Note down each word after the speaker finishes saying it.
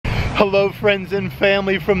Hello friends and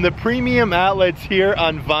family from the premium outlets here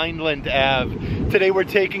on Vineland Ave. Today we're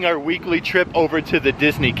taking our weekly trip over to the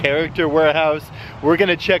Disney Character Warehouse. We're going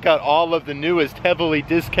to check out all of the newest heavily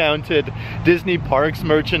discounted Disney Parks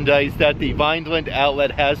merchandise that the Vineland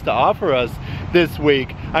outlet has to offer us this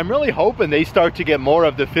week. I'm really hoping they start to get more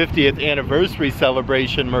of the 50th anniversary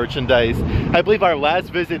celebration merchandise. I believe our last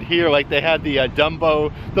visit here, like they had the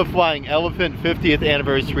Dumbo, the Flying Elephant 50th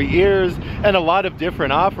anniversary ears, and a lot of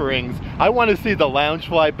different offerings. I want to see the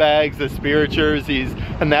Loungefly bags, the Spirit jerseys,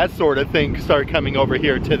 and that sort of thing start coming over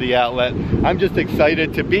here to the outlet. I'm just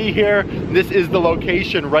excited to be here. This is the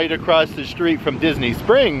location right across the street from Disney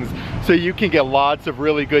Springs, so you can get lots of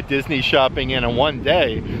really good Disney shopping in one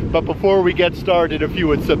day. But before we get started, if you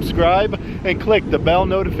would subscribe and click the bell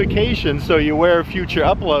notification so you're aware of future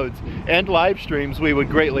uploads and live streams, we would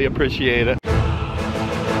greatly appreciate it.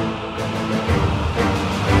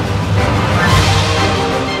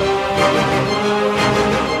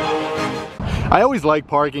 I always like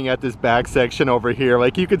parking at this back section over here.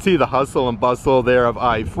 Like, you can see the hustle and bustle there of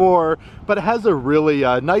I-4, but it has a really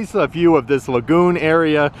nice view of this lagoon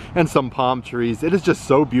area and some palm trees. It is just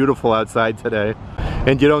so beautiful outside today.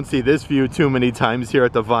 And you don't see this view too many times here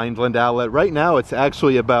at the Vineland outlet. Right now it's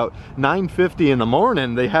actually about 9:50 in the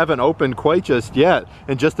morning. They haven't opened quite just yet,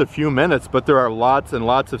 in just a few minutes, but there are lots and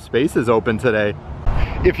lots of spaces open today.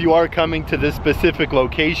 If you are coming to this specific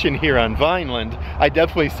location here on Vineland, I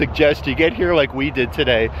definitely suggest you get here like we did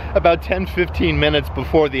today, about 10-15 minutes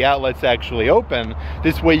before the outlets actually open.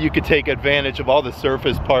 This way you could take advantage of all the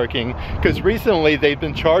surface parking, because recently they've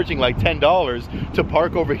been charging like $10 to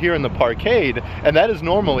park over here in the parkade, and that is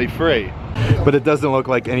normally free. But it doesn't look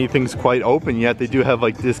like anything's quite open yet. They do have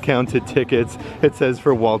like discounted tickets. It says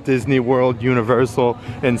for Walt Disney World, Universal,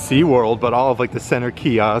 and SeaWorld, but all of like the center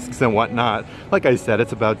kiosks and whatnot. Like I said,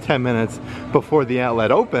 it's about 10 minutes before the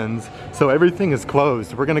outlet opens, so everything is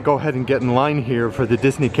closed. We're gonna go ahead and get in line here for the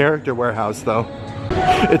Disney Character Warehouse though.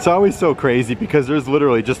 It's always so crazy because there's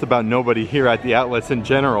literally just about nobody here at the outlets in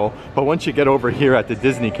general, but once you get over here at the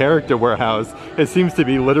Disney Character Warehouse, it seems to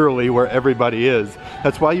be literally where everybody is.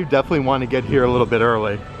 That's why you definitely want to get here a little bit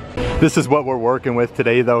early. This is what we're working with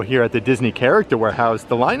today though here at the Disney Character Warehouse.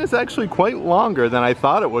 The line is actually quite longer than I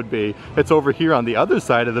thought it would be. It's over here on the other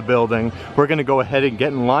side of the building. We're gonna go ahead and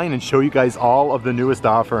get in line and show you guys all of the newest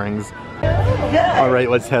offerings. Alright,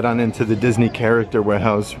 let's head on into the Disney Character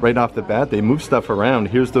Warehouse. Right off the bat, they move stuff around.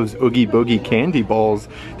 Here's those Oogie Boogie candy bowls.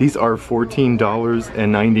 These are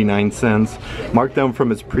 $14.99, marked down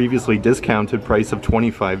from its previously discounted price of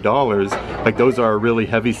 $25. Like, those are a really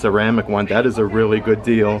heavy ceramic one. That is a really good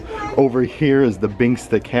deal. Over here is the Binks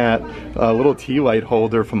the Cat, a little tea light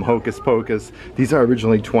holder from Hocus Pocus. These are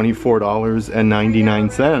originally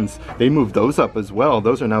 $24.99. They moved those up as well.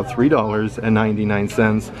 Those are now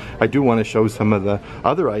 $3.99. I do want to show some of the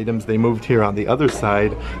other items they moved here on the other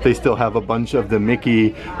side. They still have a bunch of the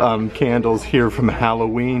Mickey candles here from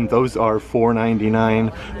Halloween. Those are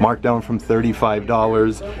 $4.99, marked down from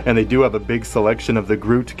 $35. And they do have a big selection of the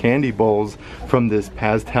Groot candy bowls from this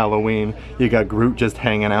past Halloween. You got Groot just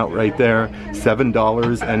hanging out right there.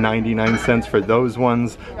 $7.99 for those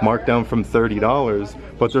ones, marked down from $30.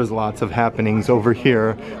 But there's lots of happenings over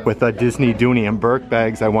here with Disney Dooney and Burke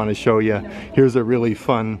bags I want to show you. Here's a really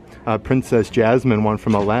fun Princess Jasmine one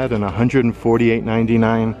from Aladdin,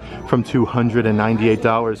 $148.99 from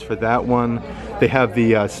 $298 for that one. They have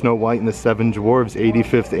the Snow White and the Seven Dwarfs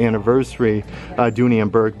 85th anniversary Dooney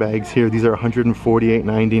and Burke bags here. These are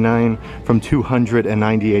 $148.99 from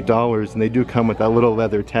 $298, and they do come with that little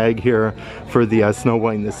leather tag here for the Snow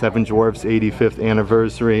White and the Seven Dwarfs 85th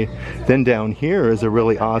anniversary. Then down here is a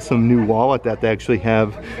really awesome new wallet that they actually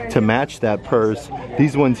have to match that purse.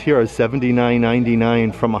 These ones here are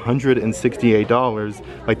 $79.99 from $168.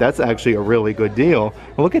 Like, that's actually a really good deal.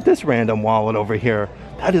 And look at this random wallet over here.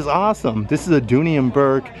 That is awesome. This is a Dooney and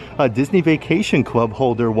Burke Disney Vacation Club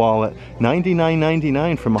holder wallet,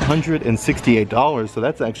 $99.99 from $168. So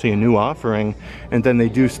that's actually a new offering. And then they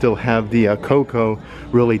do still have the Coco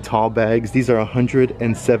really tall bags. These are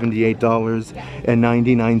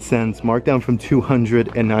 $178.99, marked down from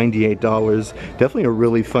 $298. Definitely a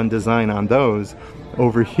really fun design on those.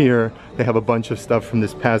 Over here, they have a bunch of stuff from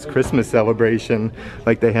this past Christmas celebration.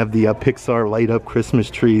 Like, they have the Pixar light up Christmas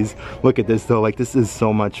trees. Look at this though, like, this is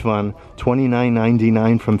so much fun.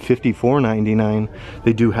 $29.99 from $54.99.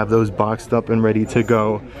 They do have those boxed up and ready to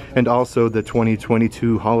go. And also the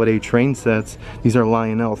 2022 holiday train sets. These are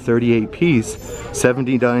Lionel 38 piece,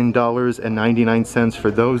 $79.99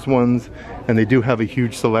 for those ones. And they do have a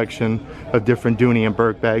huge selection of different Dooney and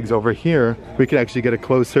Burke bags over here. We can actually get a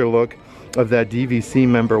closer look of that DVC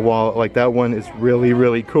member wallet. Like that one is really,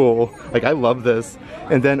 really cool. Like I love this.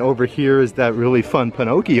 And then over here is that really fun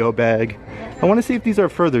Pinocchio bag. I want to see if these are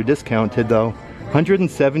further discounted though.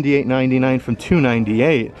 $178.99 from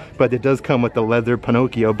 $298, but it does come with the leather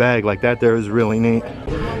Pinocchio bag. Like that there is really neat.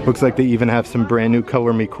 Looks like they even have some brand new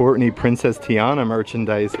Color Me Courtney Princess Tiana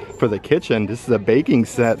merchandise for the kitchen. This is a baking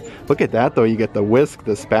set. Look at that though. You get the whisk,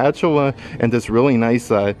 the spatula, and this really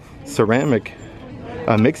nice ceramic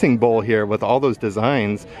mixing bowl here with all those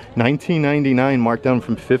designs. $19.99 marked down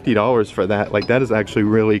from $50 for that. Like that is actually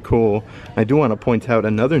really cool. I do want to point out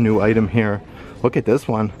another new item here. Look at this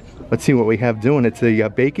one. Let's see what we have doing. It's a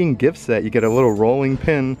baking gift set. You get a little rolling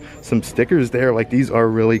pin, some stickers there. Like these are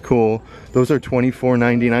really cool. Those are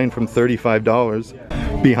 $24.99 from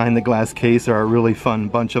 $35. Behind the glass case are a really fun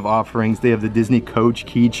bunch of offerings. They have the Disney Coach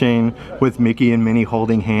keychain with Mickey and Minnie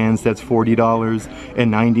holding hands. That's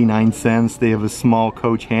 $40.99. They have a small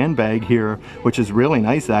Coach handbag here, which is really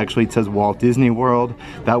nice actually. It says Walt Disney World.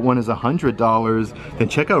 That one is $100. Then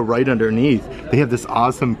check out right underneath. They have this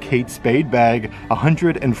awesome Kate Spade bag,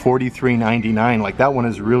 $143.99. Like that one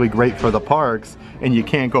is really great for the parks. And you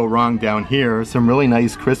can't go wrong down here. Some really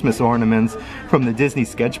nice Christmas ornaments from the Disney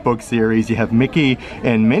Sketchbook series. You have Mickey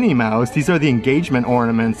and Minnie Mouse. These are the engagement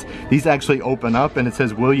ornaments. These actually open up and it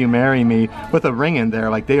says, "Will you marry me?" with a ring in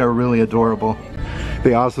there. Like they are really adorable.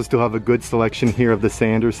 They also still have a good selection here of the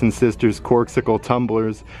Sanderson Sisters Corksicle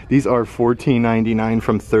tumblers. These are $14.99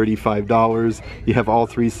 from $35. You have all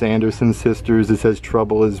three Sanderson Sisters. It says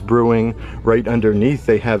Trouble is Brewing. Right underneath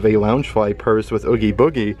they have a Loungefly purse with Oogie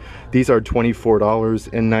Boogie. These are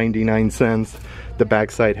 $24.99. The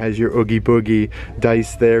backside has your Oogie Boogie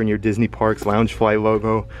dice there and your Disney Parks Loungefly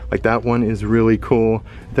logo. Like that one is really cool.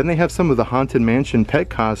 Then they have some of the Haunted Mansion pet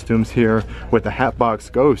costumes here with the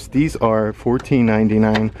Hatbox Ghost. These are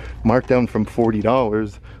 $14.99, marked down from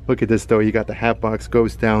 $40. Look at this though, you got the Hatbox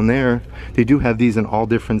Ghost down there. They do have these in all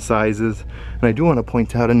different sizes. And I do want to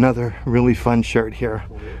point out another really fun shirt here.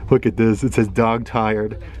 Look at this, it says Dog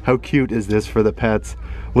Tired. How cute is this for the pets?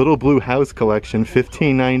 Little Blue House Collection,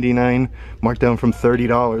 $15.99, marked down from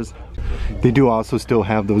 $30. They do also still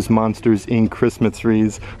have those Monsters Inc. Christmas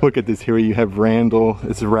trees. Look at this here, you have Randall.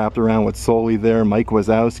 It's wrapped around with Sully there, Mike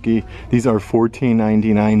Wazowski. These are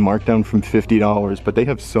 $14.99, marked down from $50, but they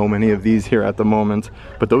have so many of these here at the moment.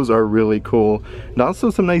 But those are really cool. And also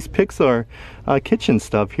some nice Pixar kitchen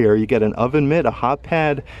stuff here. You get an oven mitt, a hot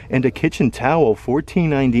pad, and a kitchen towel,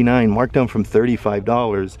 $14.99, marked down from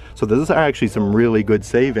 $35. So those are actually some really good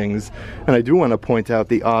savings. And I do want to point out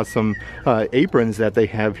the awesome aprons that they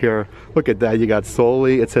have here. Look at that, you got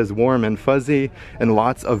Sully, it says Warm and Fuzzy, and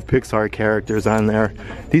lots of Pixar characters on there.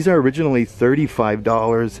 These are originally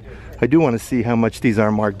 $35. I do want to see how much these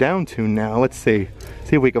are marked down to now. Let's see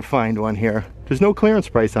if we can find one here. There's no clearance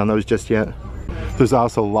price on those just yet. There's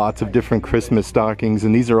also lots of different Christmas stockings,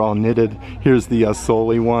 and these are all knitted. Here's the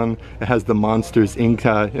Sully one. It has the Monsters Inc.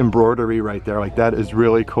 Embroidery right there. Like that is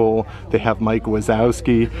really cool. They have Mike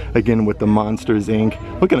Wazowski again with the Monsters Inc.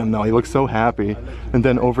 Look at him though, he looks so happy. And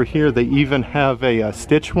then over here they even have a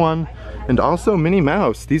Stitch one, and also Minnie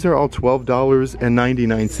Mouse. These are all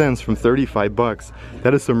 $12.99 from $35.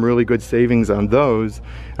 That is some really good savings on those.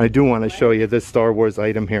 I do want to show you this Star Wars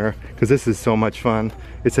item here because this is so much fun.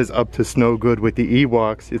 It says Up to Snow Good with the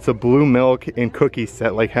Ewoks. It's a blue milk and cookie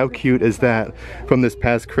set. Like how cute is that from this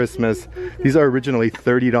past Christmas? These are originally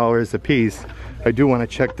 $30 a piece. I do want to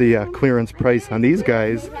check the clearance price on these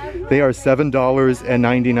guys. They are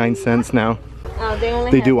 $7.99 now.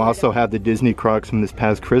 They do also have the Disney Crocs from this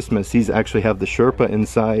past Christmas. These actually have the Sherpa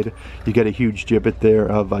inside. You get a huge gibbet there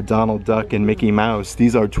of Donald Duck and Mickey Mouse.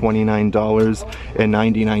 These are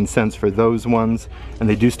 $29.99 for those ones. And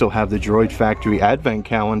they do still have the Droid Factory Advent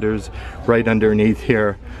calendars right underneath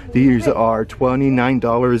here. These are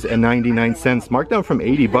 $29.99, marked down from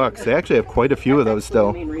 80 bucks. They actually have quite a few of those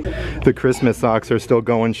still. The Christmas socks are still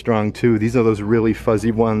going strong too. These are those really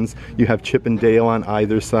fuzzy ones. You have Chip and Dale on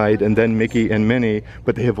either side, and then Mickey and Minnie,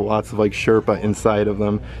 but they have lots of like Sherpa inside of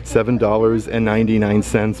them.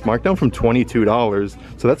 $7.99, marked down from $22.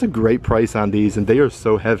 So that's a great price on these, and they are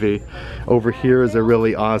so heavy. Over here is a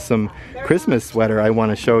really awesome Christmas sweater I want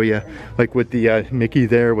to show you, like with the Mickey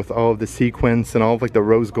there with all of the sequins and all of like the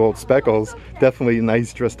rose gold speckles. Definitely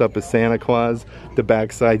nice, dressed up as Santa Claus. The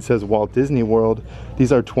back side says Walt Disney World.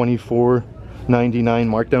 These are $24.99,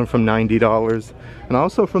 marked down from $90. And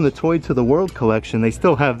also from the Toy to the World collection, they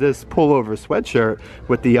still have this pullover sweatshirt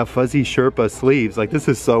with the fuzzy Sherpa sleeves. Like, this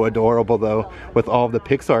is so adorable though, with all the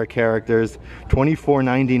Pixar characters.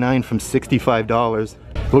 $24.99 from $65.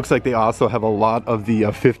 Looks like they also have a lot of the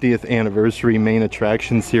 50th anniversary main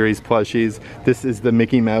attraction series plushies. This is the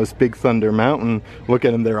Mickey Mouse Big Thunder Mountain. Look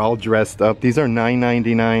at them, they're all dressed up. These are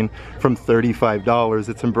 $9.99 from $35.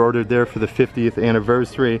 It's embroidered there for the 50th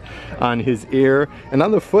anniversary on his ear. And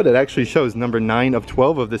on the foot, it actually shows number 9 of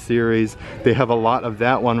 12 of the series. They have a lot of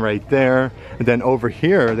that one right there. And then over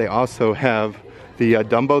here, they also have the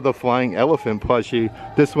Dumbo the Flying Elephant plushie.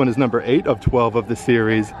 This one is number 8 of 12 of the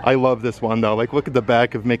series. I love this one though. Like, look at the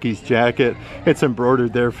back of Mickey's jacket. It's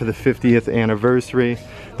embroidered there for the 50th anniversary.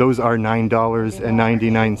 Those are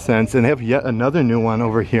 $9.99. And they have yet another new one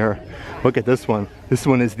over here. Look at this one. This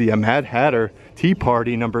one is the Mad Hatter Tea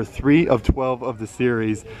Party, number 3 of 12 of the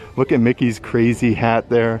series. Look at Mickey's crazy hat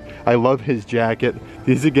there. I love his jacket.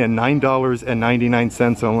 These again,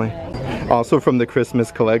 $9.99 only. Also from the Christmas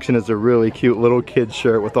collection is a really cute little kid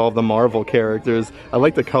shirt with all the Marvel characters. I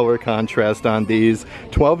like the color contrast on these.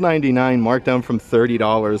 $12.99 marked down from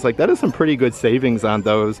 $30. Like, that is some pretty good savings on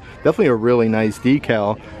those. Definitely a really nice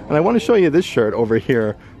decal. And I want to show you this shirt over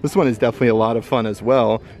here. This one is definitely a lot of fun as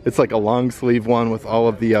well. It's like a long sleeve one with all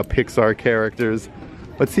of the Pixar characters.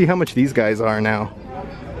 Let's see how much these guys are now.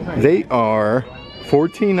 They are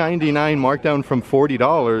 $14.99 marked down from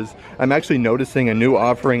 $40. I'm actually noticing a new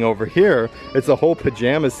offering over here. It's a whole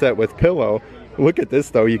pajama set with pillow. Look at this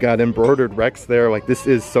though, you got embroidered Rex there. Like, this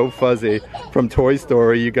is so fuzzy. From Toy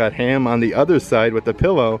Story, you got Ham on the other side with the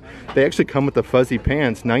pillow. They actually come with the fuzzy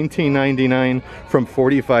pants. $19.99 from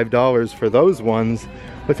 $45 for those ones.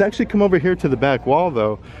 Let's actually come over here to the back wall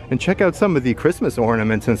though and check out some of the Christmas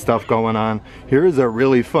ornaments and stuff going on. Here is a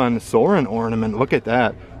really fun Soarin' ornament. Look at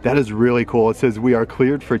that. That is really cool. It says, "We are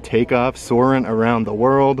cleared for takeoff, soaring around the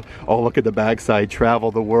world." Oh, look at the backside,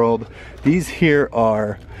 "Travel the world." These here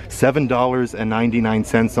are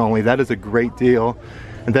 $7.99 only. That is a great deal.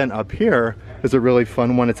 And then up here is a really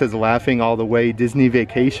fun one. It says, "Laughing All the Way, Disney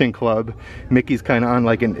Vacation Club." Mickey's kind of on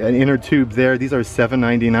like an inner tube there. These are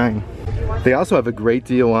 $7.99. They also have a great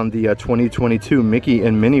deal on the 2022 Mickey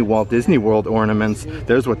and Minnie Walt Disney World ornaments.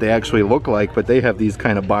 There's what they actually look like, but they have these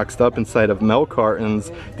kind of boxed up inside of milk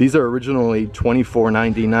cartons. These are originally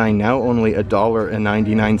 $24.99, now only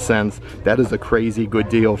 $1.99. That is a crazy good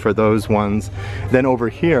deal for those ones. Then over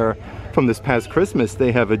here, from this past Christmas,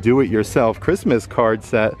 they have a do-it-yourself Christmas card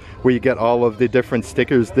set where you get all of the different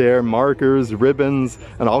stickers there, markers, ribbons,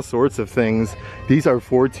 and all sorts of things. These are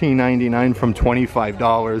 $14.99 from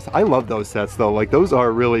 $25. I love those sets though, like, those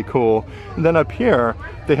are really cool. And then up here,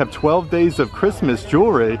 they have 12 days of Christmas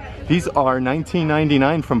jewelry. These are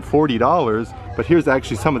 $19.99 from $40, but here's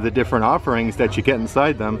actually some of the different offerings that you get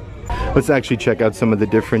inside them. Let's actually check out some of the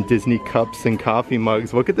different Disney cups and coffee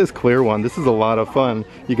mugs. Look at this clear one. This is a lot of fun.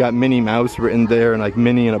 You got Minnie Mouse written there and like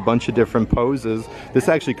Minnie in a bunch of different poses. This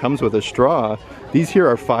actually comes with a straw. These here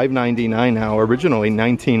are $5.99 now, originally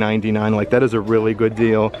 $19.99. Like, that is a really good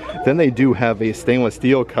deal. Then they do have a stainless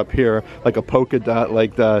steel cup here, like a polka dot,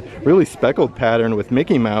 like the really speckled pattern with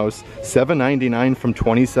Mickey Mouse. $7.99 from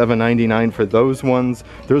 $27.99 for those ones.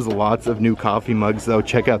 There's lots of new coffee mugs though.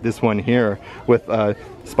 Check out this one here with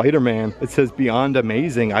Spider-Man. It says "Beyond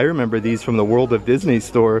Amazing." I remember these from the World of Disney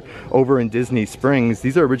store over in Disney Springs.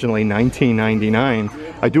 These are originally $19.99.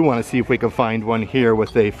 I do want to see if we can find one here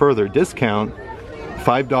with a further discount.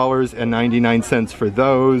 $5.99 for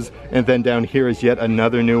those. And then down here is yet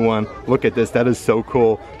another new one. Look at this, that is so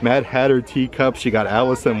cool. Mad Hatter teacups. You got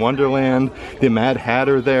Alice in Wonderland, the Mad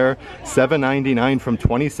Hatter there. $7.99 from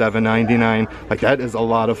 $27.99. Like, that is a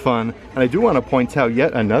lot of fun. And I do want to point out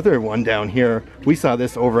yet another one down here. We saw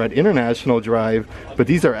this over at International Drive, but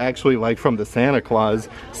these are actually like from the Santa Claus.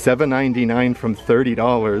 $7.99 from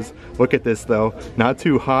 $30. Look at this though. Not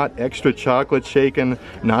too hot, extra chocolate shaken,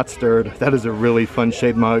 not stirred. That is a really fun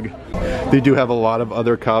shaped mug. They do have a lot of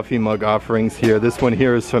other coffee mug offerings here. This one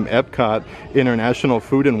here is from Epcot International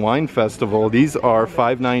Food and Wine Festival. These are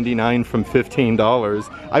 $5.99 from $15.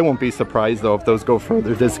 I won't be surprised though if those go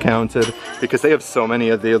further discounted, because they have so many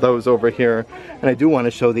of those over here. And I do want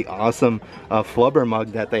to show the awesome flubber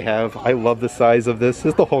mug that they have. I love the size of this.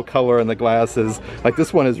 Just the whole color and the glasses. Like,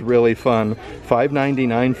 this one is really fun.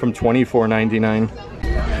 $5.99 from $24.99.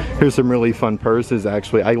 Here's some really fun purses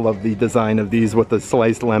actually. I love the design of these with the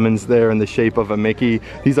sliced lemons there in the shape of a Mickey.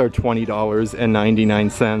 These are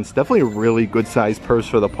 $20.99. Definitely a really good sized purse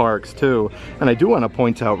for the parks too. And I do want to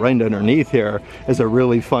point out right underneath here is a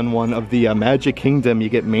really fun one of the Magic Kingdom. You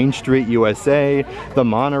get Main Street USA, the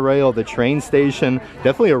monorail, the train station.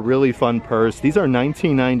 Definitely a really fun purse. These are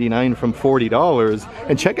 $19.99 from $40.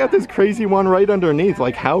 And check out this crazy one right underneath.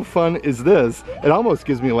 Like, how fun is this? It almost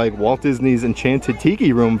gives me like Walt Disney's Enchanted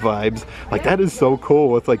Tiki Room vibes. Like, that is so cool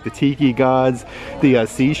with like the tiki gods, the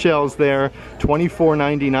seashells there.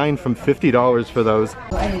 $24.99 from $50 for those.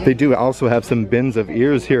 They do also have some bins of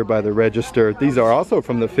ears here by the register. These are also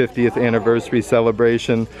from the 50th anniversary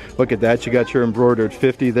celebration. Look at that, you got your embroidered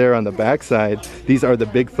 50 there on the back side. These are the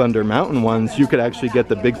Big Thunder Mountain ones. You could actually get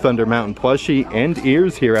the Big Thunder Mountain plushie and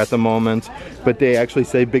ears here at the moment, but they actually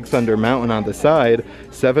say Big Thunder Mountain on the side.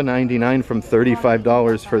 $7.99 from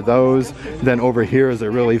 $35 for those. Then over here is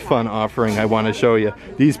a really fun offering I want to show you.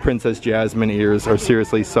 These Princess Jasmine ears are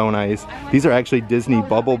seriously so nice. These are actually Disney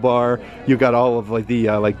Bubble Bar. You got all of like the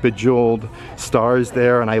like bejeweled stars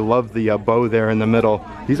there, and I love the bow there in the middle.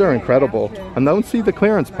 These are incredible. And don't see the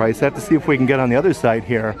clearance price. I have to see if we can get on the other side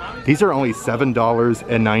here. These are only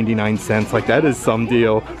 $7.99. Like, that is some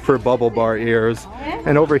deal for Bubble Bar ears.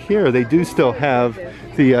 And over here they do still have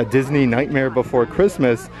the Disney Nightmare Before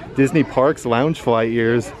Christmas Disney Parks Loungefly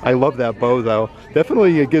ears. I love that bow though.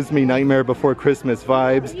 Definitely it gives me Nightmare Before Christmas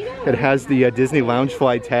vibes. It has the Disney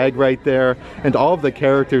Loungefly tag right there, and all of the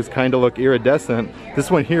characters kind of look iridescent.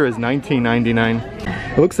 This one here is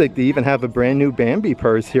 $19.99. It looks like they even have a brand new Bambi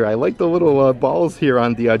purse here. I like the little balls here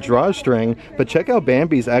on the drawstring, but check out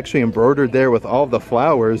Bambi's actually embroidered there with all the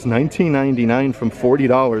flowers. $19.99 from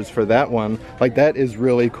 $40 for that one. Like, that is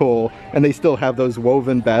really cool. And they still have those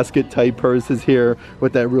woven basket type purses here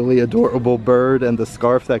with that really adorable bird and the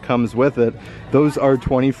scarf that comes with it. Those are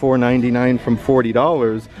 $24.99 from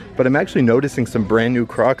 $40, but I'm actually noticing some brand new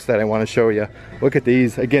Crocs that I want to show you. Look at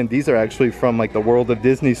these. Again, these are actually from like the World of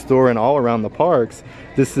Disney store and all around the parks.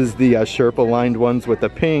 This is the Sherpa lined ones with the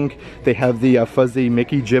pink. They have the fuzzy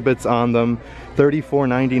Mickey gibbets on them.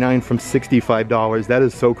 $34.99 from $65. That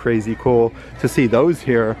is so crazy cool to see those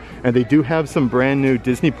here. And they do have some brand new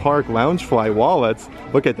Disney Park Loungefly wallets.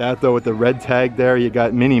 Look at that though with the red tag there. You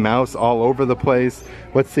got Minnie Mouse all over the place.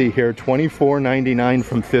 Let's see here, $24.99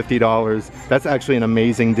 from $50. That's actually an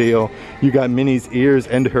amazing deal. You got Minnie's ears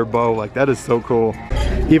and her bow. Like, that is so cool.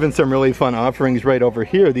 Even some really fun offerings right over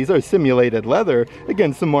here. These are simulated leather.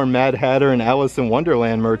 Again, some more Mad Hatter and Alice in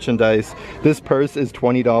Wonderland merchandise. This purse is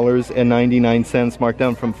 $20.99, marked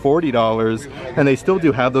down from $40. And they still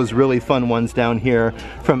do have those really fun ones down here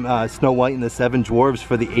from Snow White and the Seven Dwarfs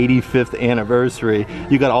for the 85th anniversary.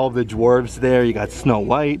 You got all of the dwarves there. You got Snow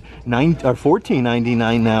White, $14.99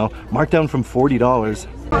 now, marked down from $40.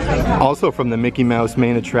 Also from the Mickey Mouse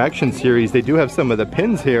main attraction series, they do have some of the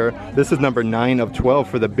pins here. This is number 9 of 12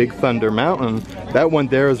 for the Big Thunder Mountain. That one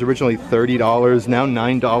there is originally $30, now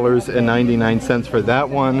 $9.99 for that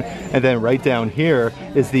one. And then right down here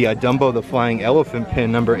is the Dumbo the Flying Elephant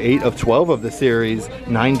pin, number 8 of 12 of the series,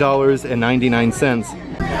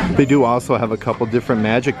 $9.99. They do also have a couple different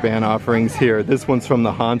Magic Band offerings here. This one's from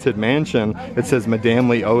the Haunted Mansion. It says Madame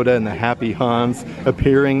Leota and the Happy Haunts,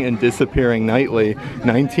 appearing and disappearing nightly.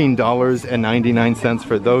 $19.99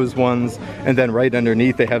 for those ones. And then right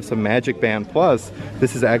underneath they have some Magic Band Plus.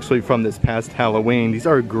 This is actually from this past Halloween. These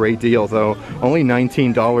are a great deal though. Only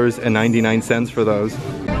 $19.99 for those.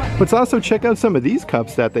 Let's also check out some of these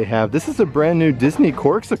cups that they have. This is a brand new Disney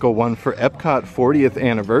Corksicle one for Epcot 40th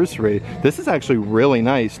anniversary. This is actually really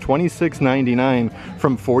nice. $26.99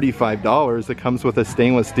 from $45. It comes with a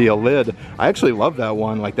stainless steel lid. I actually love that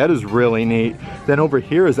one. Like, that is really neat. Then over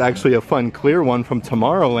here is actually a fun clear one from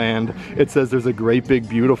Tomorrowland. It says there's a great big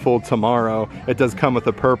beautiful tomorrow. It does come with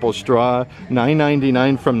a purple straw.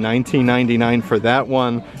 $9.99 from $19.99 for that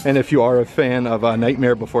one. And if you are a fan of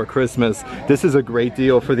Nightmare Before Christmas, this is a great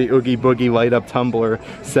deal for the Oogie Boogie light up tumbler.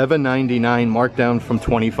 $7.99 marked down from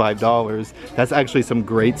 $25. That's actually some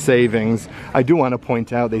great savings. I do want to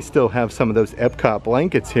point out they still have some of those Epcot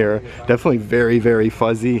blankets here. Definitely very, very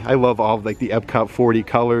fuzzy. I love all of like the Epcot 40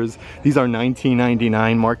 colors. These are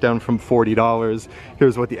 $19.99 marked down from $40.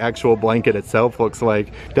 Here's what the actual blanket itself looks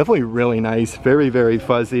like. Definitely really nice, very, very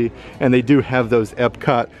fuzzy. And they do have those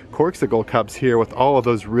Epcot Corksicle cups here with all of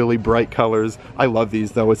those really bright colors. I love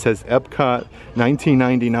these though. It says Epcot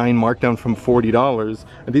 $19.99 marked down from $40.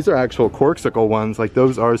 And these are actual Corksicle ones. Like,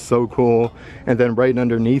 those are so cool. And then right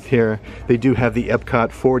underneath here they do have the Epcot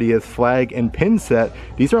 40th flag and pin set.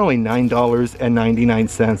 These are only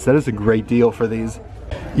 $9.99. That is a great deal for these.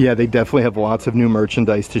 Yeah, they definitely have lots of new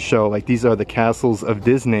merchandise to show. Like these are the castles of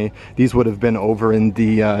Disney. These would have been over in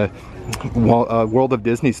the World of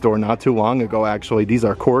Disney store not too long ago, actually. These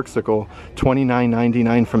are Corksicle,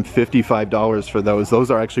 $29.99 from $55 for those.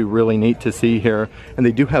 Those are actually really neat to see here. And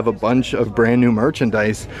they do have a bunch of brand new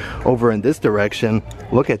merchandise over in this direction.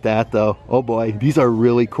 Look at that though. Oh boy, these are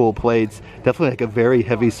really cool plates. Definitely like a very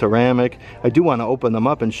heavy ceramic. I do want to open them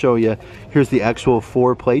up and show you. Here's the actual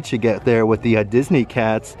 4 plates you get there with the Disney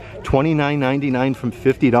cats. $29.99 from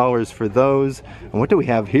 $50 for those. And what do we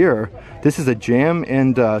have here? This is a jam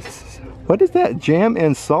and what is that? Jam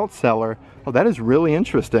and salt cellar. Oh, that is really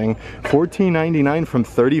interesting. $14.99 from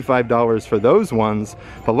 $35 for those ones.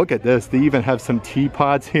 But look at this. They even have some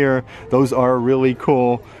teapots here. Those are really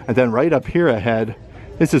cool. And then right up here ahead,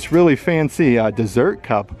 it's this really fancy dessert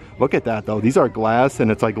cup. Look at that though. These are glass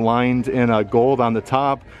and it's like lined in gold on the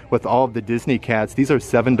top with all of the Disney cats. These are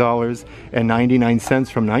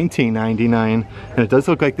 $7.99 from $19.99. And it does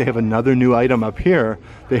look like they have another new item up here.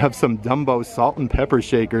 They have some Dumbo salt and pepper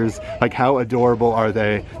shakers. Like how adorable are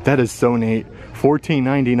they? That is so neat.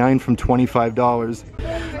 $14.99 from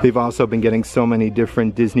 $25. They've also been getting so many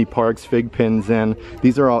different Disney Parks fig pins in.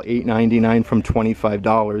 These are all $8.99 from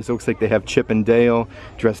 $25. It looks like they have Chip and Dale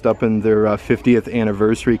dressed up in their 50th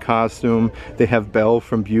anniversary costume. They have Belle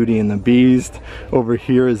from Beauty and the Beast. Over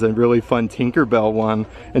here is a really fun Tinkerbell one.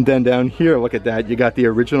 And then down here, look at that, you got the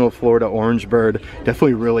original Florida Orange Bird.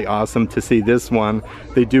 Definitely really awesome to see this one.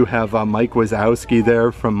 They do have Mike Wazowski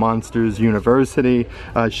there from Monsters University,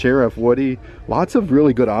 Sheriff Woody. Lots of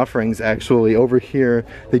really good offerings actually over here.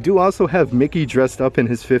 They do also have Mickey dressed up in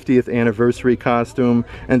his 50th anniversary costume,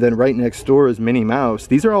 and then right next door is Minnie Mouse.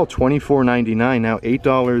 These are all $24.99 now,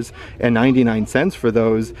 $8.99 for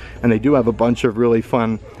those, and they do have a bunch of really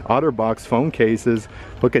fun OtterBox phone cases.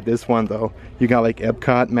 Look at this one though. You got like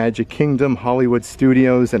Epcot, Magic Kingdom, Hollywood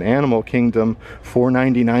Studios, and Animal Kingdom.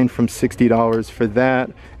 $4.99 from $60 for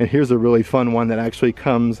that. And here's a really fun one that actually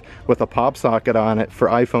comes with a pop socket on it for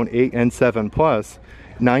iPhone 8 and 7 Plus.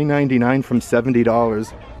 $9.99 from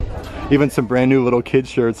 $70. Even some brand new little kid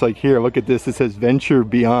shirts. Like here, look at this. It says Venture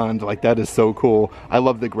Beyond. Like that is so cool. I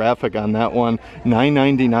love the graphic on that one.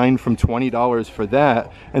 $9.99 from $20 for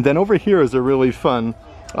that. And then over here is a really fun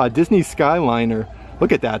Disney Skyliner.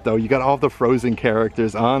 Look at that though. You got all the Frozen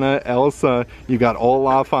characters. Anna, Elsa, you got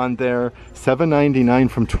Olaf on there. $7.99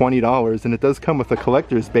 from $20. And it does come with a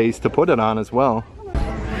collector's base to put it on as well.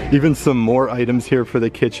 Even some more items here for the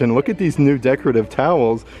kitchen. Look at these new decorative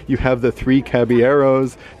towels. You have the 3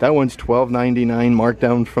 Caballeros. That one's $12.99, marked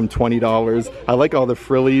down from $20. I like all the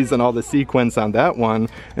frillies and all the sequins on that one.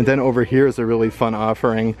 And then over here is a really fun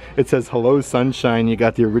offering. It says Hello Sunshine. You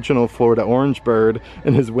got the original Florida Orange Bird,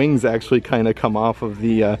 and his wings actually kind of come off of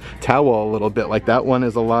the towel a little bit. Like that one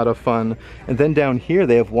is a lot of fun. And then down here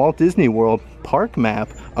they have Walt Disney World park map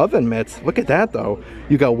oven mitts. Look at that though.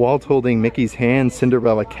 You got Walt holding Mickey's hand,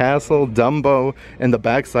 Cinderella Castle, Dumbo, and the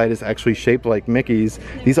backside is actually shaped like Mickey's.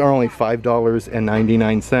 These are only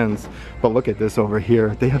 $5.99. But look at this over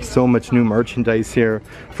here. They have so much new merchandise here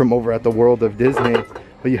from over at the World of Disney.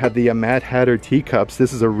 But you have the Mad Hatter teacups.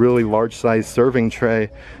 This is a really large size serving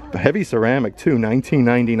tray. Heavy ceramic too,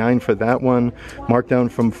 $19.99 for that one, marked down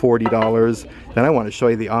from $40. Then I want to show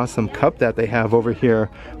you the awesome cup that they have over here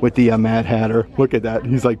with the Mad Hatter. Look at that,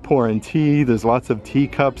 he's like pouring tea. There's lots of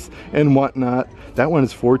teacups and whatnot. That one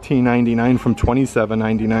is $14.99 from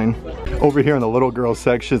 $27.99. Over here in the little girl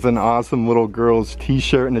section is an awesome little girl's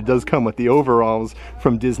t-shirt, and it does come with the overalls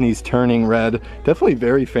from Disney's Turning Red. Definitely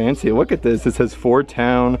very fancy. Look at this, it says For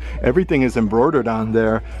Town. Everything is embroidered on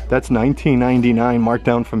there. That's $19.99, marked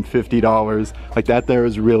down from $50. Like that there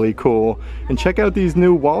is really cool. And check out these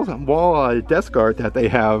new wall desk art that they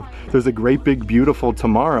have. There's a Great Big Beautiful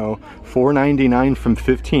Tomorrow, $4.99 from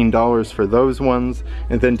 $15 for those ones.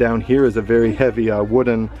 And then down here is a very heavy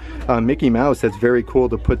wooden Mickey Mouse that's very cool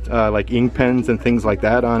to put like ink pens and things like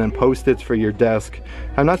that on, and post-its for your desk.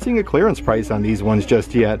 I'm not seeing a clearance price on these ones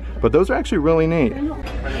just yet, but those are actually really neat.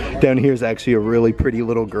 Down here is actually a really pretty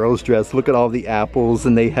little girl's dress. Look at all the apples,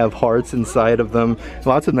 and they have hearts inside of them.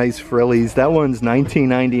 Lots of nice frillies. That one's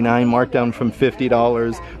 $19.99, marked down from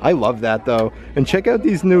 $50. I love that though. And check out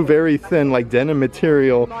these new very thin like denim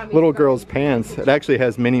material little girl's pants. It actually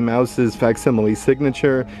has Minnie Mouse's facsimile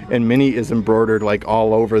signature, and Minnie is embroidered like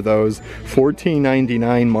all over those.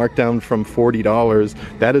 $14.99, marked down from $40.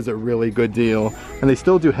 That is a really good deal. And they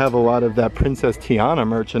still do have a lot of that Princess Tiana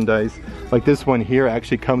merchandise. Like this one here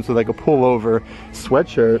actually comes with like a pullover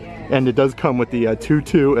sweatshirt, and it does come with the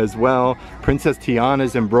tutu as well. Princess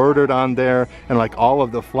Tiana's embroidered on there, and like all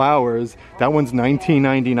of the flowers. That one's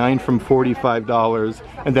 $19.99 from $45.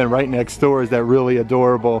 And then right next door is that really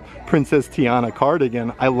adorable Princess Tiana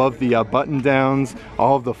cardigan. I love the button downs,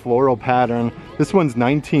 all of the floral pattern. This one's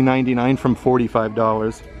 $19.99 from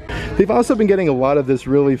 $45. They've also been getting a lot of this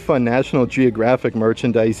really fun National Geographic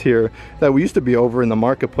merchandise here that we used to be over in the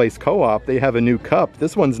Marketplace Co-op. They have a new cup.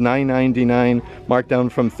 This one's $9.99, marked down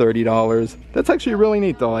from $30. That's actually really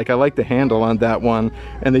neat though. Like, I like the handle on that one.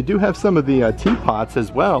 And they do have some of the teapots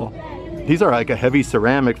as well. These are like a heavy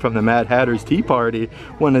ceramic from the Mad Hatter's Tea Party,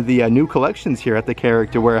 one of the new collections here at the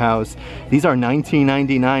Character Warehouse. These are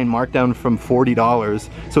 $19.99, marked down from $40,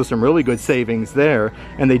 so some really good savings there.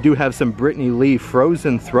 And they do have some Brittany Lee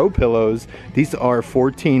frozen throw pillows. These are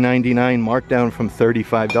 $14.99, marked down from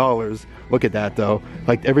 $35. Look at that though,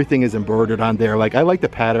 like everything is embroidered on there. Like, I like the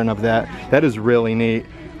pattern of that. That is really neat.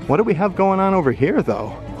 What do we have going on over here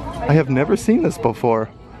though? I have never seen this before.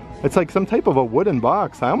 It's like some type of a wooden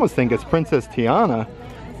box. I almost think it's Princess Tiana.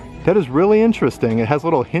 That is really interesting. It has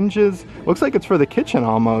little hinges. Looks like it's for the kitchen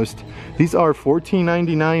almost. These are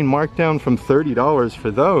 $14.99, marked down from $30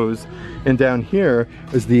 for those. And down here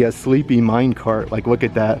is the Sleepy minecart. Like, look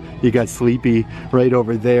at that. You got Sleepy right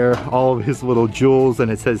over there. All of his little jewels,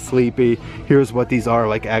 and it says Sleepy. Here's what these are,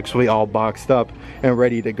 like actually all boxed up and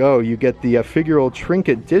ready to go. You get the figural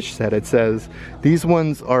trinket dish set, it says. These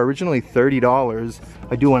ones are originally $30.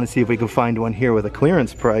 I do want to see if we can find one here with a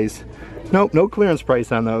clearance price. Nope, no clearance price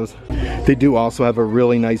on those. They do also have a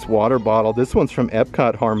really nice water bottle. This one's from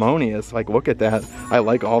Epcot Harmonious. Like, look at that. I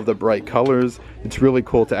like all the bright colors. It's really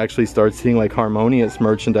cool to actually start seeing like Harmonious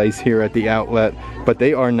merchandise here at the outlet. But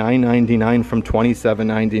they are $9.99 from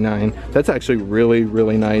 $27.99. That's actually really,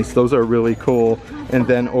 really nice. Those are really cool. And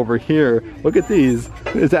then over here, look at these.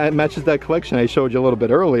 It matches that collection I showed you a little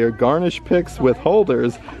bit earlier. Garnish picks with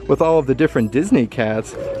holders with all of the different Disney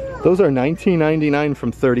cats. Those are $19.99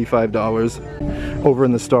 from $35. Over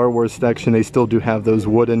in the Star Wars section, they still do have those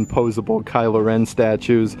wooden posable Kylo Ren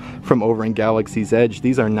statues from over in Galaxy's Edge.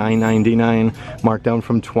 These are $9.99, marked down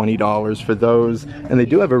from $20 for those. And they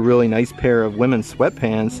do have a really nice pair of women's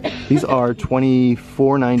sweatpants. These are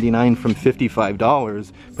 $24.99 from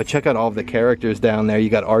 $55. But check out all of the characters down there.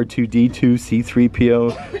 You got R2-D2,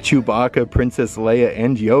 C-3PO, Chewbacca, Princess Leia,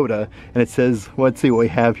 and Yoda. And it says, let's see what we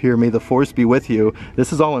have here. May the Force be with you.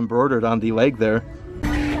 This is all embroidered on the leg there.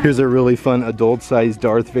 Here's a really fun adult-sized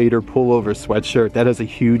Darth Vader pullover sweatshirt. That has a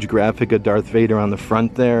huge graphic of Darth Vader on the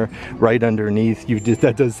front there. Right underneath,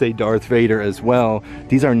 that does say Darth Vader as well.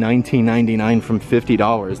 These are $19.99 from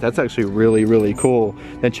 $50. That's actually really, really cool.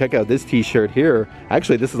 Then check out this t-shirt here.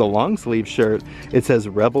 Actually, this is a long sleeve shirt. It says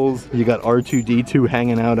Rebels. You got R2-D2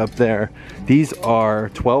 hanging out up there. These are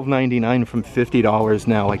 $12.99 from $50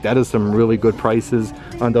 now. Like, that is some really good prices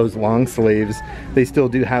on those long sleeves. They still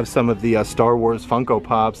do have some of the Star Wars Funko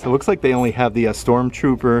Pops. It looks like they only have the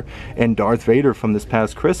Stormtrooper and Darth Vader from this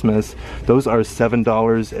past Christmas. Those are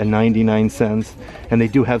 $7.99. And they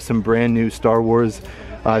do have some brand new Star Wars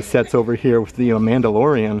sets over here with the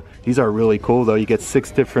Mandalorian. These are really cool though. You get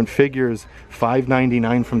 6 different figures,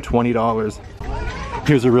 $5.99 from $20.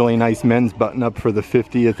 Here's a really nice men's button-up for the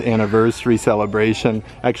 50th anniversary celebration.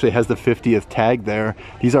 Actually has the 50th tag there.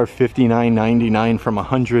 These are $59.99 from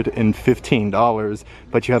 $115,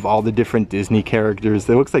 but you have all the different Disney characters.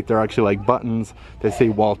 It looks like they're actually like buttons that say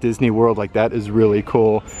Walt Disney World. Like, that is really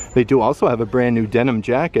cool. They do also have a brand new denim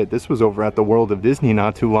jacket. This was over at the World of Disney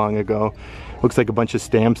not too long ago. Looks like a bunch of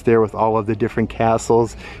stamps there with all of the different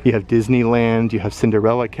castles. You have Disneyland, you have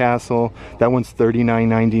Cinderella Castle. That one's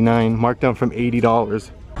 $39.99, marked down from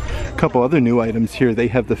 $80. A couple other new items here. They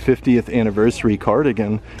have the 50th anniversary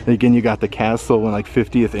cardigan. And again, you got the castle and like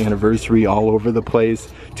 50th anniversary all over the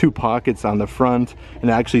place. 2 pockets on the front,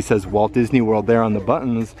 and it actually says Walt Disney World there on the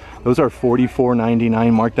buttons. Those are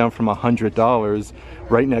 $44.99, marked down from $100.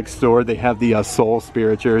 Right next door, they have the Soul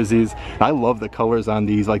Spirit jerseys. I love the colors on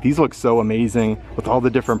these. Like, these look so amazing with all the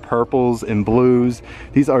different purples and blues.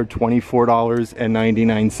 These are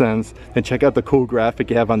 $24.99. And check out the cool graphic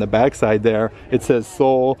you have on the backside there. It says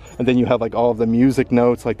Soul, and then you have like all of the music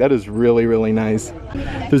notes. Like, that is really, really nice.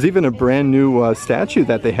 There's even a brand new statue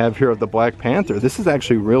that they have here of the Black Panther. This is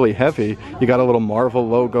actually really heavy. You got a little Marvel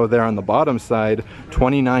logo there on the bottom side.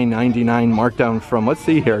 $29.99, marked down from, let's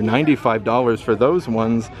see here, $95 for those ones.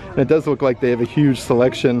 And it does look like they have a huge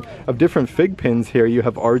selection of different fig pins here. You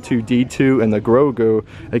have R2-D2 and the Grogu.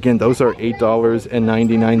 Again, those are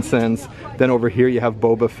 $8.99. Then over here you have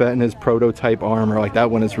Boba Fett and his prototype armor. Like, that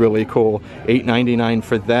one is really cool. $8.99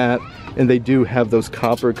 for that. and they do have those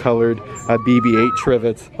copper colored BB-8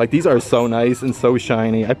 trivets. Like, these are so nice and so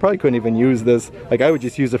shiny. I probably couldn't even use this. Like, I would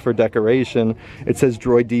just use it for decoration. It says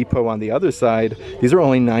Droid Depot on the other side. These are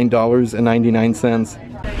only $9.99.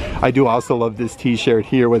 I do also love this t-shirt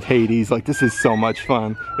here with Hades. Like, this is so much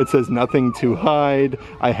fun. It says nothing to hide.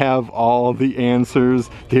 I have all the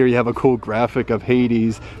answers. There you have a cool graphic of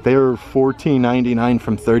Hades. They're $14.99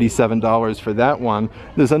 from $37 for that one.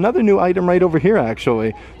 There's another new item right over here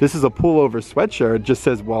actually. This is a pullover sweatshirt. It just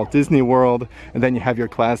says Walt Disney World, and then you have your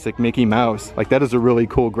classic Mickey Mouse. Like, that is a really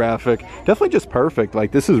cool graphic. Definitely just perfect.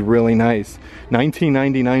 Like, this is really nice.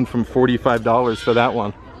 $19.99 from $45 for that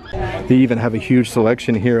one. They even have a huge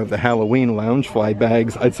selection here of the Halloween Loungefly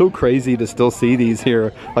bags. It's so crazy to still see these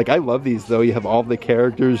here. Like, I love these though. You have all the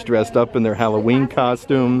characters dressed up in their Halloween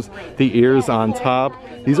costumes, the ears on top.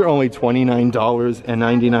 These are only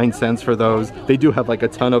 $29.99 for those. They do have like a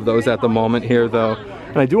ton of those at the moment here though.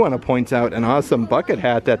 And I do want to point out an awesome bucket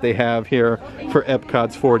hat that they have here for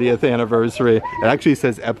Epcot's 40th anniversary. It actually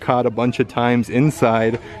says Epcot a bunch of times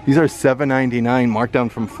inside. These are $7.99, marked down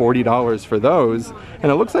from $40 for those.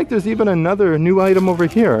 And it looks like there's even another new item over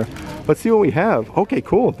here. Let's see what we have. Okay,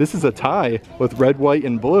 cool. This is a tie with red, white,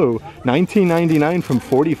 and blue. $19.99 from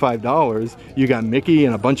 $45. You got Mickey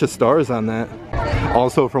and a bunch of stars on that.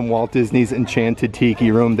 Also from Walt Disney's Enchanted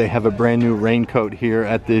Tiki Room, they have a brand new raincoat here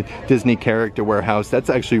at the Disney Character Warehouse. That's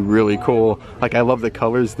actually really cool. Like, I love the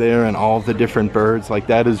colors there and all the different birds. Like,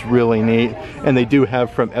 that is really neat. And they do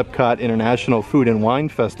have from Epcot International Food and Wine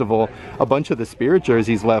Festival a bunch of the Spirit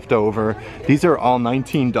jerseys left over. These are all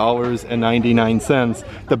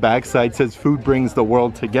 $19.99. The backside says food brings the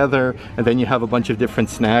world together, and then you have a bunch of different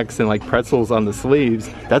snacks and like pretzels on the sleeves.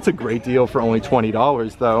 That's a great deal for only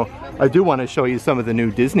 $20 though. I do want to show you some of the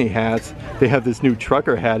new Disney hats. They have this new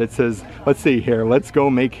trucker hat. It says, let's see here, let's go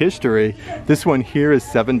make history. This one here is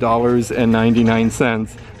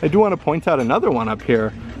 $7.99. I do want to point out another one up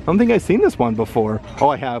here. I don't think I've seen this one before. Oh,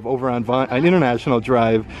 I have, over on International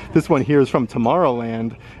Drive. This one here is from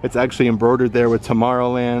Tomorrowland. It's actually embroidered there with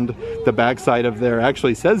Tomorrowland. The backside of there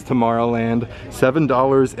actually says Tomorrowland.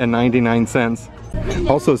 $7.99.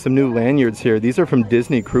 Also some new lanyards here. These are from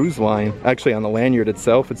Disney Cruise Line. Actually on the lanyard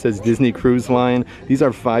itself it says Disney Cruise Line. These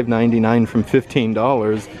are $5.99 from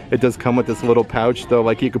 $15. It does come with this little pouch though,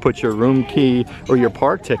 like you could put your room key or your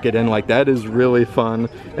park ticket in. Like, that is really fun.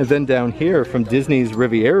 And then down here from Disney's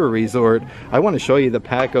Riviera Resort, I want to show you the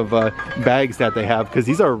pack of bags that they have, because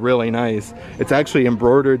these are really nice. It's actually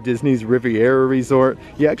embroidered Disney's Riviera Resort.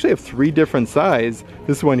 You actually have 3 different sizes.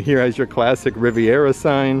 This one here has your classic Riviera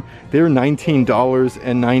sign. They're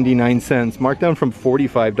 $19.99, marked down from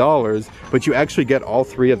 $45, but you actually get all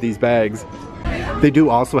 3 of these bags. They do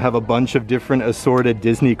also have a bunch of different assorted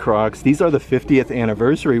Disney Crocs. These are the 50th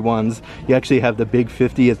anniversary ones. You actually have the big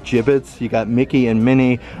 50th gibbets. You got Mickey and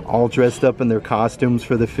Minnie all dressed up in their costumes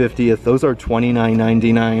for the 50th. Those are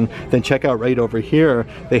 $29.99. Then check out right over here,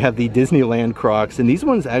 they have the Disneyland Crocs, and these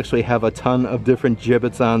ones actually have a ton of different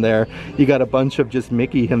gibbets on there. You got a bunch of just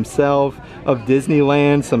Mickey himself, of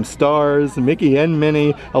Disneyland, some stars, Mickey and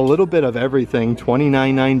Minnie, a little bit of everything,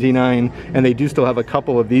 $29.99. And they do still have a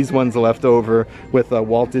couple of these ones left over with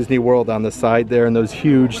Walt Disney World on the side there, and those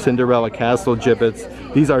huge Cinderella Castle gibbets.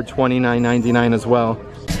 These are $29.99 as well.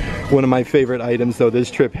 One of my favorite items though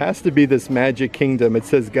this trip has to be this Magic Kingdom. It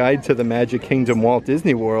says Guide to the Magic Kingdom Walt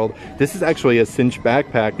Disney World. This is actually a cinch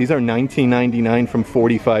backpack. These are $19.99 from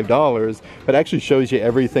 $45, but actually shows you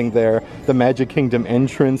everything there. The Magic Kingdom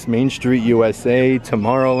entrance, Main Street USA,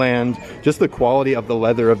 Tomorrowland. Just the quality of the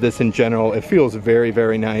leather of this in general. It feels very,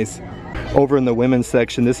 very nice. Over in the women's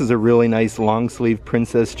section, this is a really nice long sleeve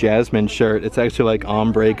Princess Jasmine shirt. It's actually like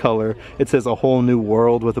ombre color. It says A Whole New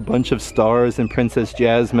World with a bunch of stars and Princess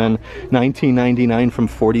Jasmine. $19.99 from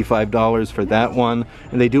 $45 for that one.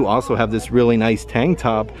 And they do also have this really nice tank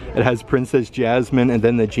top. It has Princess Jasmine and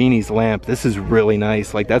then the genie's lamp. This is really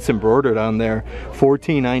nice. Like, that's embroidered on there.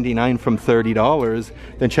 $14.99 from $30.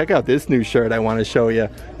 Then check out this new shirt I want to show you.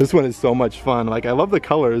 This one is so much fun. Like, I love the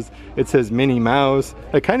colors. It says Minnie Mouse.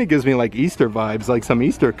 It kind of gives me like Easter vibes, like some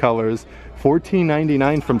Easter colors.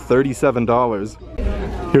 $14.99 from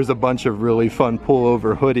 $37. Here's a bunch of really fun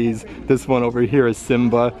pullover hoodies. This one over here is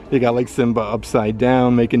Simba. You got like Simba upside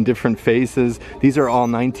down, making different faces. These are all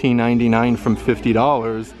 $19.99 from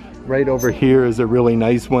 $50. Right over here is a really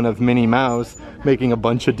nice one of Minnie Mouse, making a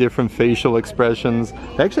bunch of different facial expressions.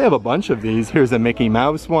 They actually have a bunch of these. Here's a Mickey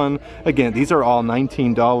Mouse one. Again, these are all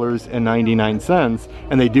 $19.99,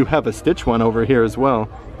 and they do have a Stitch one over here as well.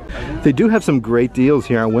 They do have some great deals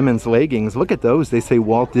here on women's leggings. Look at those. They say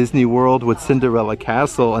Walt Disney World with Cinderella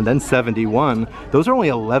Castle and then 71. Those are only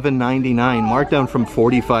 $11.99, marked down from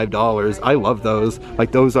 $45. I love those.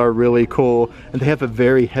 Like, those are really cool. And they have a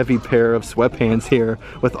very heavy pair of sweatpants here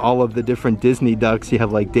with all of the different Disney ducks. You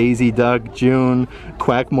have like Daisy Duck, June,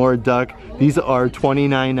 Quackmore Duck. These are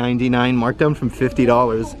 $29.99, marked down from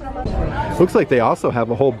 $50. Looks like they also have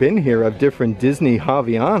a whole bin here of different Disney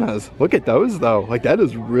Havianas. Look at those though. Like, that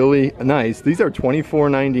is really nice. These are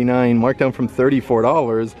 $24.99, marked down from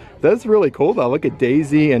 $34. That's really cool though. Look at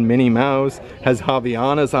Daisy and Minnie Mouse has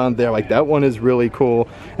Havianas on there. Like, that one is really cool.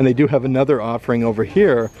 And they do have another offering over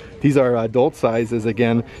here. These are adult sizes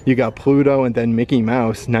again. You got Pluto and then Mickey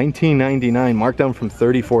Mouse, $19.99, marked down from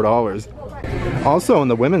 $34. Also in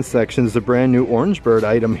the women's section is a brand new Orange Bird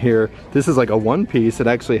item here. This is like a one piece. It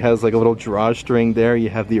actually has like a little drawstring there. You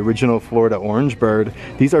have the original Florida Orange Bird.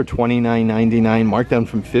 These are $29.99, marked down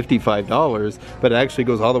from $55, but it actually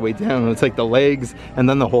goes all the way down. It's like the legs and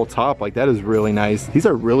then the whole top. Like, that is really nice. These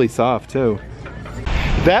are really soft too.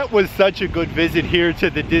 That was such a good visit here to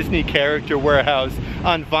the Disney Character Warehouse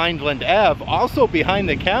on Vineland Ave. Also behind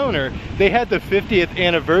the counter, they had the 50th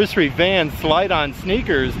anniversary Vans slide-on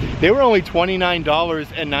sneakers. They were only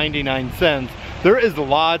 $29.99. There is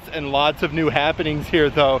lots and lots of new happenings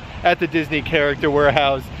here though at the Disney Character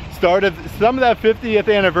Warehouse. Some of that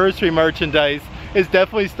 50th anniversary merchandise is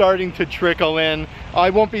definitely starting to trickle in. I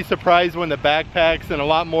won't be surprised when the backpacks and a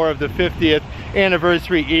lot more of the 50th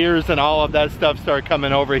anniversary ears and all of that stuff start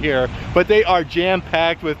coming over here. But they are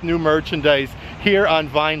jam-packed with new merchandise here on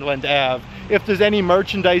Vineland Ave. If there's any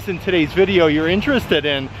merchandise in today's video you're interested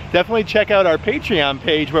in, definitely check out our Patreon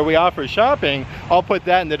page where we offer shopping. I'll put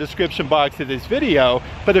that in the description box of this video.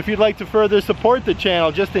 But if you'd like to further support the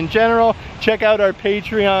channel just in general, check out our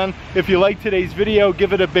Patreon. If you like today's video,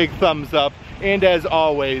 give it a big thumbs up. And as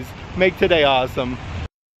always, make today awesome.